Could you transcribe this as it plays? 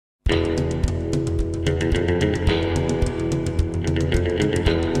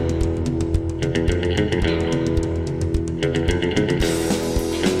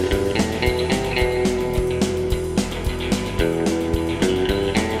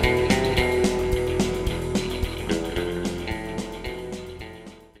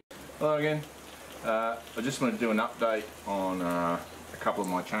I just want to do an update on a couple of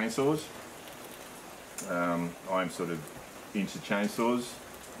my chainsaws. I'm sort of into chainsaws,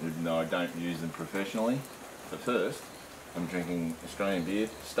 even though I don't use them professionally. But first, I'm drinking Australian beer,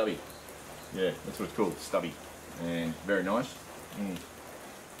 Stubby. Yeah, that's what it's called, Stubby. And very nice.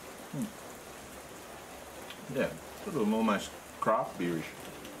 Yeah, sort of almost craft beerish.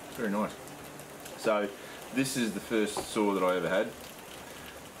 Very nice. So, this is the first saw that I ever had.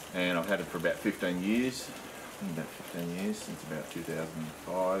 And I've had it for about 15 years. About 15 years, since about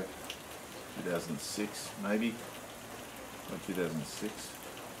 2005, 2006 maybe. Or 2006.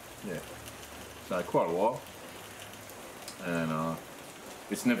 Yeah. So quite a while. And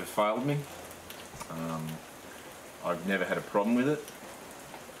it's never failed me. I've never had a problem with it.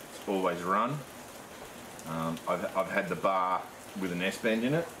 It's always run. I've had the bar with an S-bend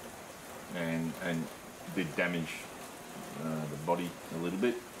in it and did damage the body a little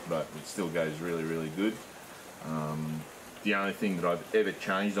bit, but it still goes really, really good. The only thing that I've ever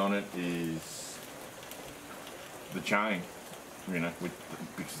changed on it is the chain, you know,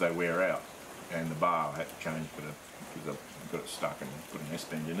 because they wear out, and the bar I had to change because I've got it stuck and put an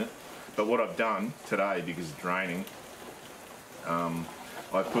S-bend in it. But what I've done today, because it's raining,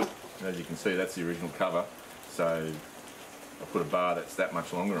 I put, as you can see, that's the original cover, so I put a bar that's that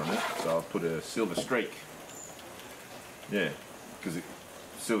much longer on it, so I've put a silver streak. Yeah, because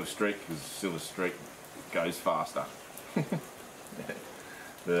silver streak goes faster. Yeah.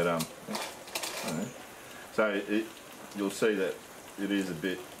 But I don't know. So you'll see that it is a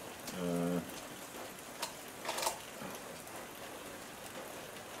bit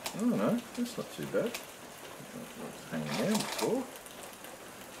I don't know, that's not too bad. It's hanging down before.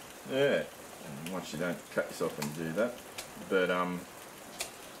 Yeah, and once you don't cut yourself and do that. But a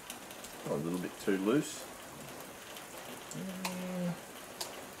little bit too loose.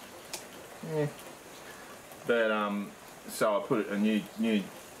 Yeah. But so I put a new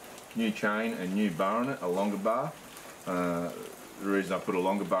chain and new bar on it, a longer bar. The reason I put a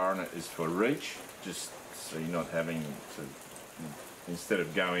longer bar on it is for reach, just so you're not having to, instead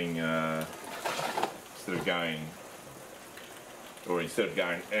of going,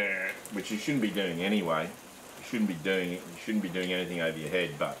 which you shouldn't be doing anyway. You shouldn't be doing anything over your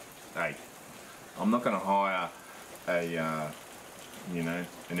head. But hey, I'm not going to hire an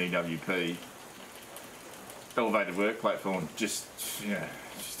EWP elevated work platform just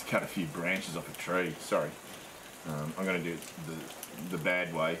to cut a few branches off a tree. Sorry, I'm going to do it the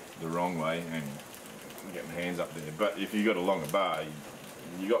bad way, the wrong way, and get my hands up there. But if you've got a longer bar,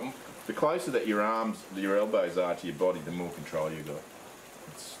 the closer that your arms, your elbows are to your body, the more control you got.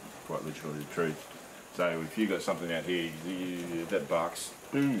 It's quite literally the truth. So if you've got something out here that barks,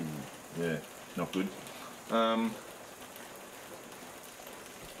 boom, yeah, not good.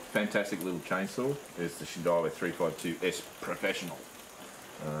 Fantastic little chainsaw. It's the Shidawa 352S Professional,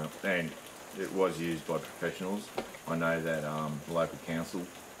 and it was used by professionals. I know that the local council,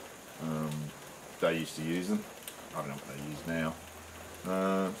 they used to use them. I don't know what they use now.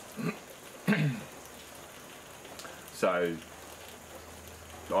 So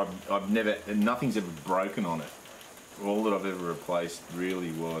I've never, nothing's ever broken on it. All that I've ever replaced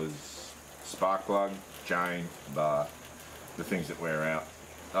really was spark plug, chain, bar, the things that wear out.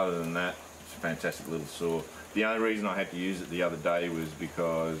 Other than that, it's a fantastic little saw. The only reason I had to use it the other day was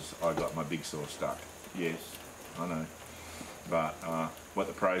because I got my big saw stuck. Yes, I know. But what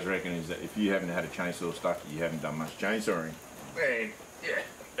the pros reckon is that if you haven't had a chainsaw stuck, you haven't done much chainsawing. And yeah,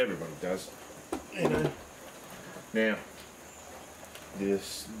 everybody does, you know. Now,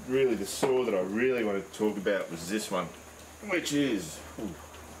 this really the saw that I really wanted to talk about was this one, which is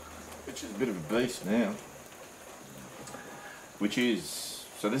a bit of a beast now.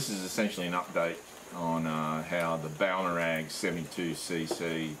 So this is essentially an update on how the Baumr AG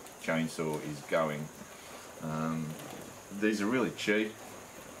 72cc chainsaw is going. These are really cheap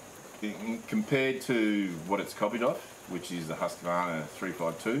compared to what it's copied off, which is the Husqvarna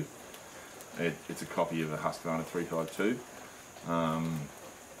 352. It's a copy of the Husqvarna 352.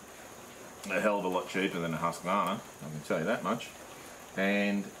 A hell of a lot cheaper than a Husqvarna, I can tell you that much,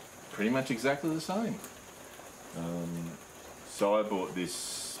 and pretty much exactly the same. So I bought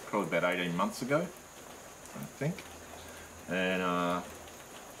this probably about 18 months ago, I think, and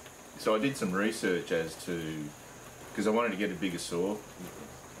so I did some research as to, because I wanted to get a bigger saw.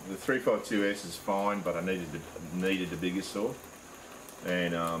 The 352S is fine, but I needed a bigger saw,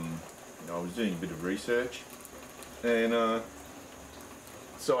 and I was doing a bit of research, and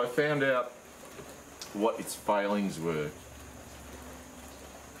so I found out what its failings were.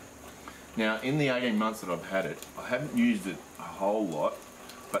 Now, in the 18 months that I've had it, I haven't used it a whole lot,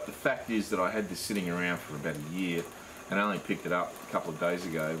 But the fact is that I had this sitting around for about a year, and I only picked it up a couple of days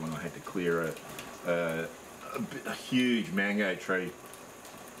ago when I had to clear a huge mango tree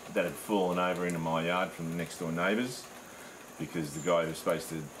that had fallen over into my yard from the next door neighbours, because the guy who was supposed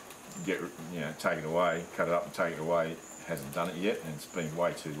to take it away, cut it up and take it away, hasn't done it yet, and it's been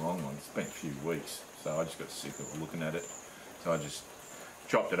way too long. It's been a few weeks, so I just got sick of looking at it. So I just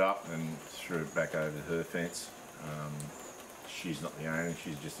chopped it up and threw it back over her fence. She's not the owner,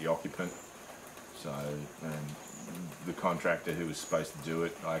 she's just the occupant. So, and the contractor who was supposed to do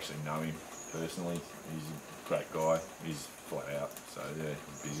it, I actually know him personally. He's a great guy. He's flat out, so yeah,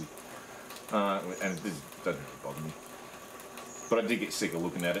 he's busy. And this doesn't really bother me. But I did get sick of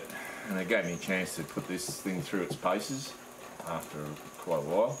looking at it, and it gave me a chance to put this thing through its paces after quite a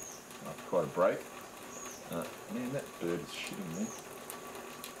while, after quite a break. Man, that bird is shitting me.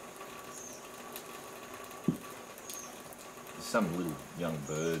 There's some little young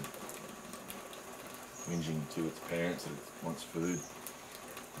bird whinging to its parents that it wants food.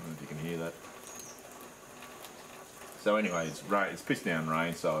 I don't know if you can hear that. So anyway, it's pissed down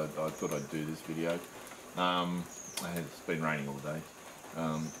rain, so I thought I'd do this video. It's been raining all day.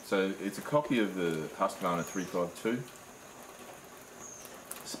 So it's a copy of the Husqvarna 352.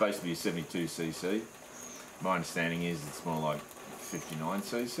 It's supposed to be a 72cc. My understanding is it's more like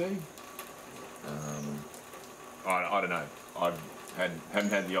 59cc. I don't know. I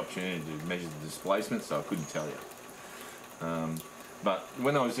haven't had the opportunity to measure the displacement, so I couldn't tell you. But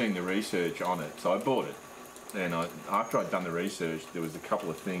when I was doing the research on it, so I bought it, and after I'd done the research, there was a couple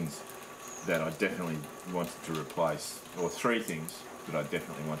of things that I definitely wanted to replace, or three things that I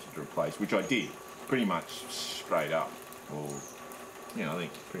definitely wanted to replace, which I did pretty much straight up, or I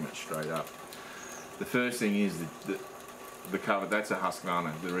think pretty much straight up. The first thing is the cover. That's a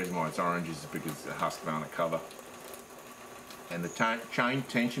Husqvarna. The reason why it's orange is because it's a Husqvarna cover. And the chain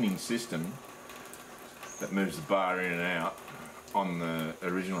tensioning system that moves the bar in and out on the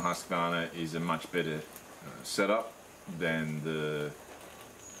original Husqvarna is a much better setup than the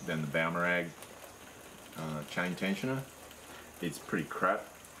Baumr AG chain tensioner. It's pretty crap.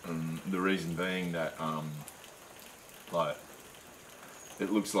 The reason being that like it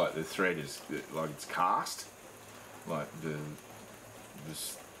looks like the thread is like it's cast, like the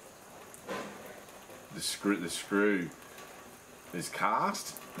screw is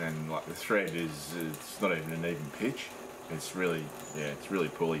cast, and like the thread it's not even an even pitch. It's really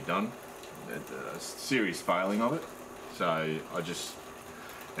poorly done. A serious failing of it. So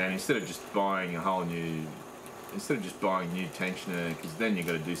instead of just buying new tensioner, because then you've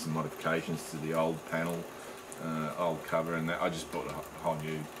got to do some modifications to the old panel, old cover, and I just bought a whole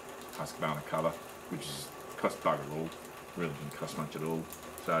new Husqvarna cover, which cost bugger all. Really didn't cost much at all.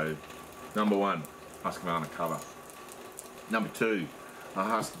 So, number one, Husqvarna cover. Number two, a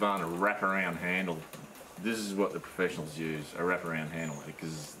Husqvarna wraparound handle. This is what the professionals use, a wraparound handle,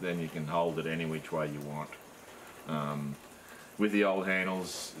 because then you can hold it any which way you want. With the old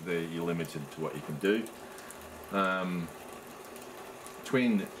handles, you're limited to what you can do.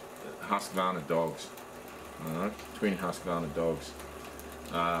 Twin Husqvarna dogs. Alright, twin Husqvarna dogs.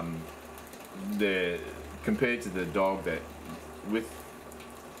 They're compared to the dog that with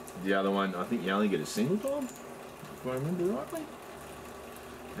the other one, I think you only get a single dog, if I remember rightly.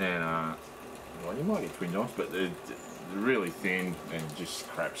 And well, you might get twin dogs, but they're really thin and just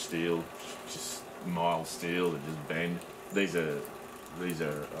crap steel, just mild steel that just bend. These are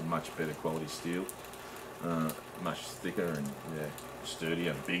a much better quality steel, much thicker and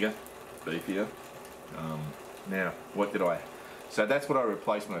sturdier, bigger, beefier. Now, so that's what I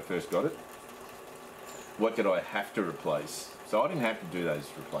replaced when I first got it. What did I have to replace? So I didn't have to do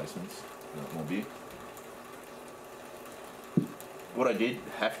those replacements. More beer. What I did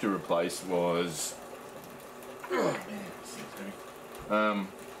have to replace was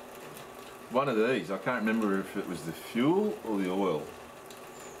one of these. I can't remember if it was the fuel or the oil.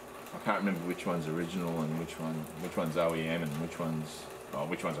 I can't remember which one's original and which one's OEM and which one's a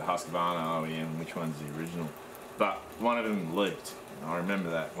Husqvarna OEM and which one's the original. But one of them leaked. I remember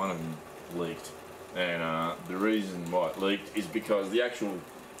that. One of them leaked. And the reason why it leaked is because the actual,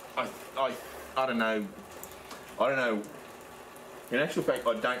 I don't know. In actual fact,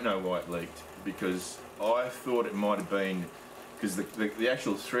 I don't know why it leaked, because I thought it might have been because the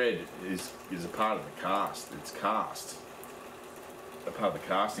actual thread is a part of the cast. It's cast, a part of the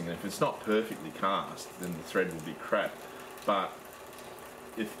casting, and if it's not perfectly cast, then the thread will be crap. But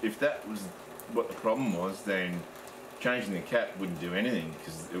if that was what the problem was, then changing the cap wouldn't do anything,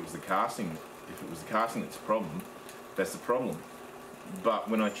 because it was the casting. If it was the casting that's the problem, that's the problem. But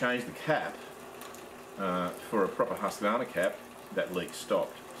when I changed the cap for a proper Husqvarna cap, that leak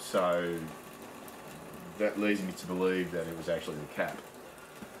stopped. so that leads me to believe that it was actually the cap.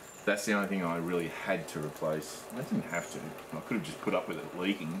 That's the only thing I really had to replace. I didn't have to. I could have just put up with it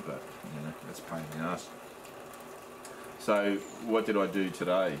leaking, but you know, that's a pain in the ass. So what did I do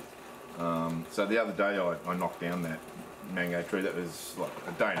today? So the other day I knocked down that mango tree. That was like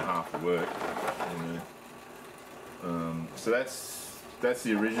a day and a half of work. So that's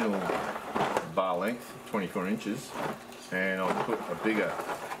the original bar length, 24 inches, and I put a bigger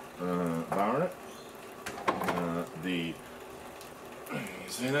bar in it. The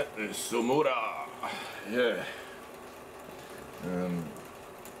seen it? It's Sumura. Yeah.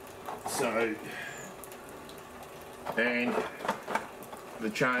 So, and the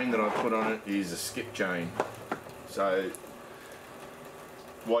chain that I put on it is a skip chain. So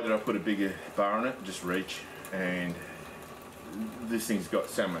why did I put a bigger bar on it? Just reach, and this thing's got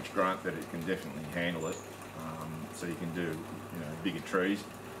so much grunt that it can definitely handle it. So you can do, bigger trees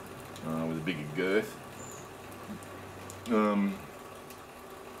with a bigger girth.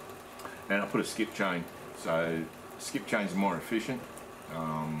 And I put a skip chain. So skip chains are more efficient.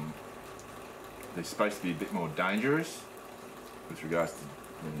 They're supposed to be a bit more dangerous with regards to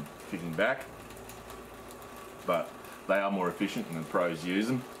kicking back, but they are more efficient and the pros use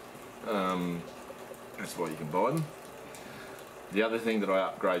them. That's why you can buy them. The other thing that I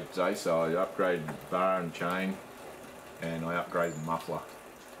upgraded today, so I upgraded the bar and chain, and I upgraded the muffler.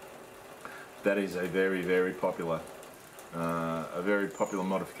 That is a very, very popular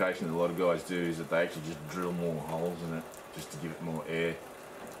modification that a lot of guys do, is that they actually just drill more holes in it just to give it more air.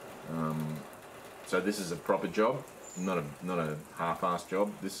 So this is a proper job, not a half-assed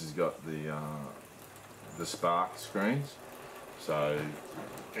job. This has got the spark screens, so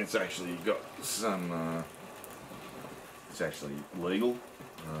it's actually got some. It's actually legal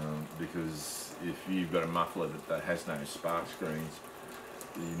because if you've got a muffler that has no spark screens,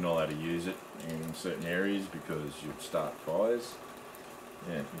 you're not allowed to use it in certain areas because you'd start fires.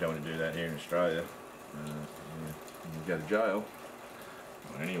 Yeah, you don't want to do that here in Australia. You go to jail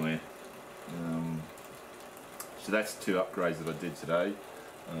or anywhere. So that's two upgrades that I did today.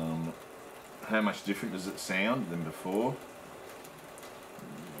 How much different does it sound than before?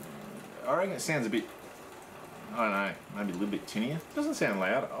 I reckon it sounds a bit, I don't know, maybe a little bit tinnier. It doesn't sound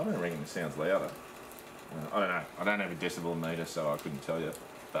louder. I don't reckon it sounds louder. I don't know. I don't have a decibel meter, so I couldn't tell you.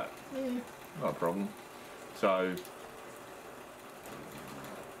 But not a problem. So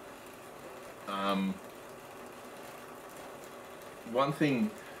one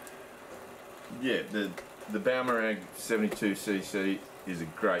thing, yeah, the Baumr AG 72cc is a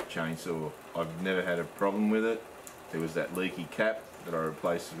great chainsaw. I've never had a problem with it. There was that leaky cap that I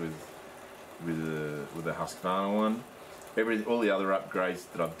replaced with a Husqvarna one. All the other upgrades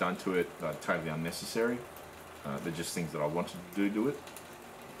that I've done to it are totally unnecessary. They're just things that I wanted to do to it.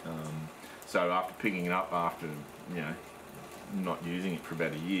 So after picking it up, after not using it for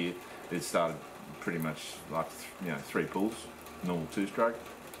about a year, it started pretty much like 3 pulls, normal 2-stroke.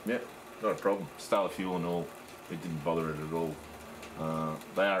 Yep, not a problem. Stale fuel and all, it didn't bother it at all.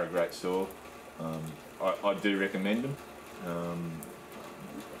 They are a great saw. I do recommend them.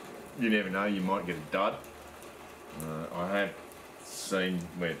 You never know, you might get a dud. I have seen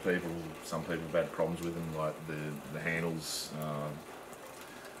where some people have had problems with them, like the handles,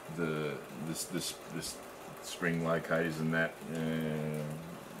 the spring locators and that,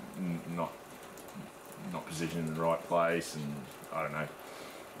 not positioned in the right place, and I don't know.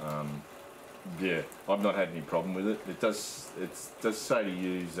 Yeah, I've not had any problem with it. It does say to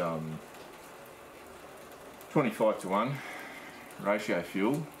use 25:1 ratio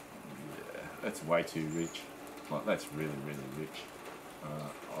fuel. Yeah, that's way too rich. Like, that's really, really rich.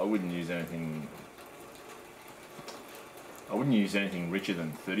 I wouldn't use anything richer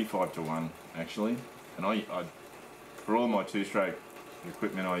than 35:1 actually. And I for all my 2-stroke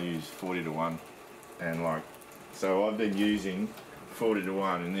equipment I use 40:1, and so I've been using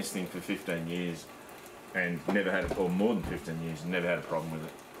 40:1 in this thing for 15 years and never had, or more than 15 years, and never had a problem with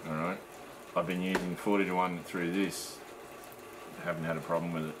it. All right, I've been using 40:1 through this, haven't had a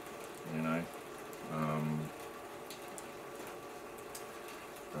problem with it.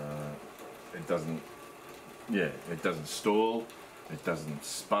 It doesn't, it doesn't stall, it doesn't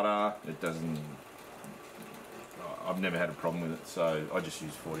sputter, I've never had a problem with it, so I just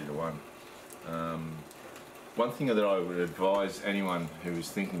use 40:1. One thing that I would advise anyone who is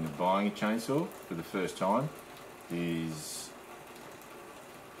thinking of buying a chainsaw for the first time is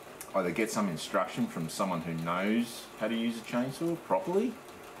either get some instruction from someone who knows how to use a chainsaw properly,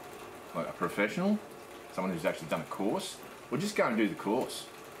 like a professional, someone who's actually done a course, or just go and do the course.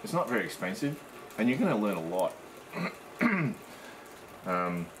 It's not very expensive, and you're going to learn a lot.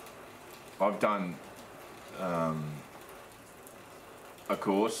 I've done a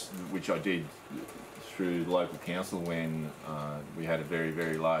course which I did through the local council when we had a very,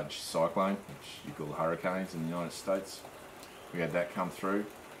 very large cyclone, which you call hurricanes in the United States. We had that come through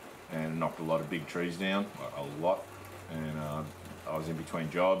and knocked a lot of big trees down, a lot. And I was in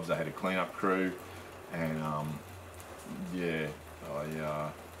between jobs. I had a cleanup crew, and yeah, I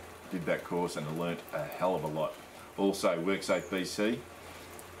did that course and I learnt a hell of a lot. Also, WorkSafe BC,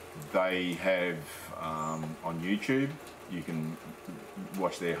 they have on YouTube, you can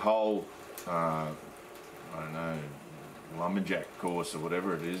watch their whole, I don't know, lumberjack course or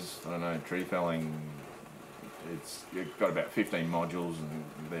whatever it is. I don't know, tree felling. It's got about 15 modules and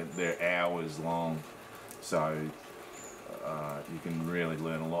they're hours long. So you can really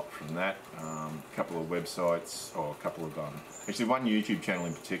learn a lot from that. A couple of websites, or a couple of, actually one YouTube channel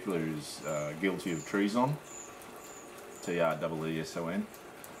in particular is Guilty of Treason, TREESON.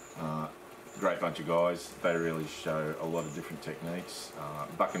 Great bunch of guys. They really show a lot of different techniques.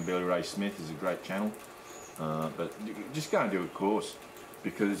 Buck and Billy Ray Smith is a great channel. But just go and do a course,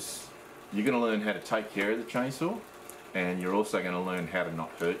 because you're going to learn how to take care of the chainsaw, and you're also going to learn how to not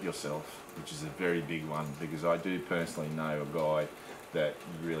hurt yourself, which is a very big one, because I do personally know a guy that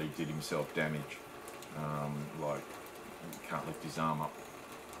really did himself damage. Like, can't lift his arm up,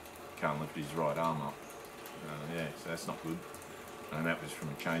 can't lift his right arm up. Yeah, so that's not good. And that was from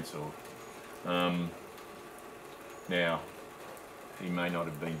a chainsaw. Now, he may not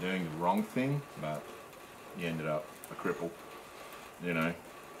have been doing the wrong thing, but he ended up a cripple, you know,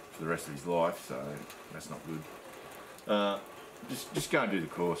 for the rest of his life, so that's not good. Just go and do the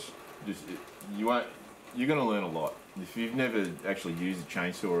course. You're going to learn a lot. If you've never actually used a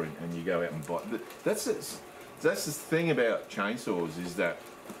chainsaw and you go out and buy, that's the thing about chainsaws, is that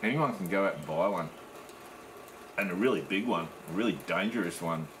anyone can go out and buy one, and a really big one, a really dangerous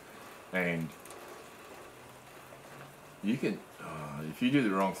one, and you can, if you do the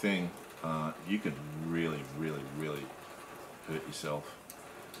wrong thing, you can really, really, really hurt yourself.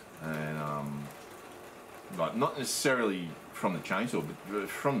 And like, not necessarily from the chainsaw, but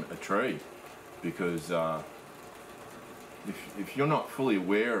from a tree, because if you're not fully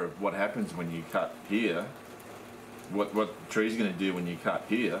aware of what happens when you cut here, what the tree's going to do when you cut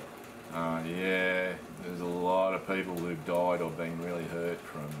here, yeah, there's a lot of people who've died or been really hurt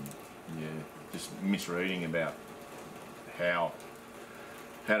from, yeah, just misreading about how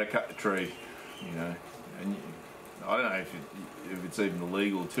to cut the tree, you know. And I don't know if it's even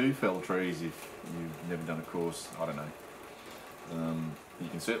illegal to fell trees if you've never done a course. I don't know. You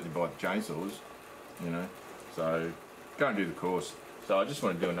can certainly buy the chainsaws, you know. So go and do the course. So I just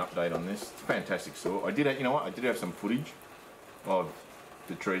want to do an update on this. It's a fantastic saw. I did, you know what? I did have some footage of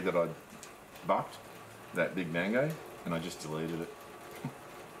the tree that I bucked, that big mango, and I just deleted it.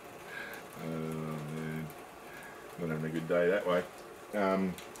 Oh man, I'm not having a good day that way.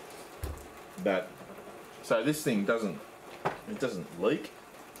 But so this thing doesn't leak.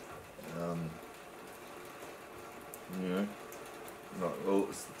 You know, well,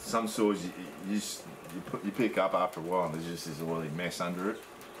 some saws you pick up after a while and there's just this oily mess under it.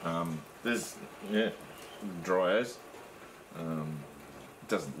 There's, yeah, dry as. It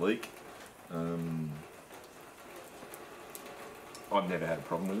doesn't leak. I've never had a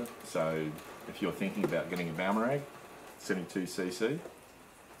problem with it. So if you're thinking about getting a Baumr AG 72cc,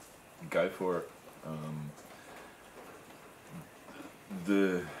 go for it.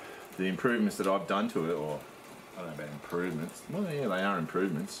 The improvements that I've done to it, or I don't know about improvements, well yeah, they are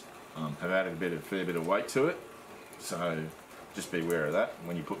improvements, have added a fair bit of weight to it, so just be aware of that.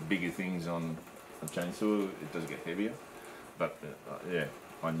 When you put bigger things on a chainsaw, it does get heavier, but yeah,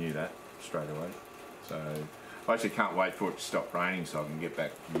 I knew that straight away. So I actually can't wait for it to stop raining so I can get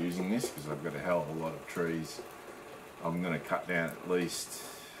back to using this, because I've got a hell of a lot of trees. I'm going to cut down at least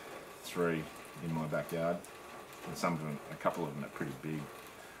 3 in my backyard, and some of them, a couple of them are pretty big.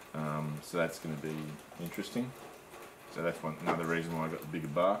 So that's going to be interesting. So that's another reason why I got the bigger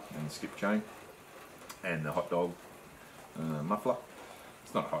bar and the skip chain and the hot dog muffler.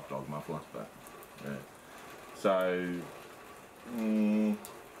 It's not a hot dog muffler, but yeah. So you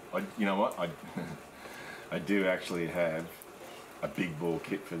know what? I do actually have a big bore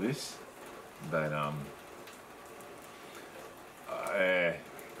kit for this, but I'm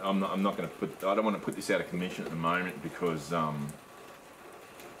not going to put. I don't want to put this out of commission at the moment because I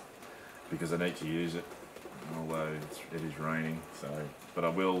need to use it, although it is raining. So, but I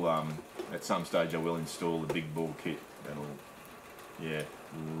will at some stage I will install the big bore kit. That'll, yeah,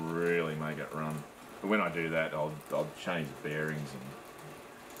 really make it run. But when I do that, I'll change the bearings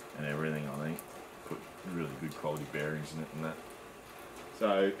and everything. I think put really good quality bearings in it and that.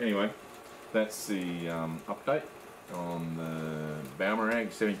 So anyway, that's the update on the Baumr AG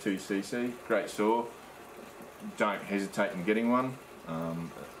 72cc. Great saw. Don't hesitate in getting one.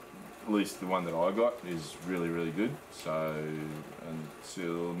 At least the one that I got is really, really good. So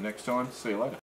until next time, see you later.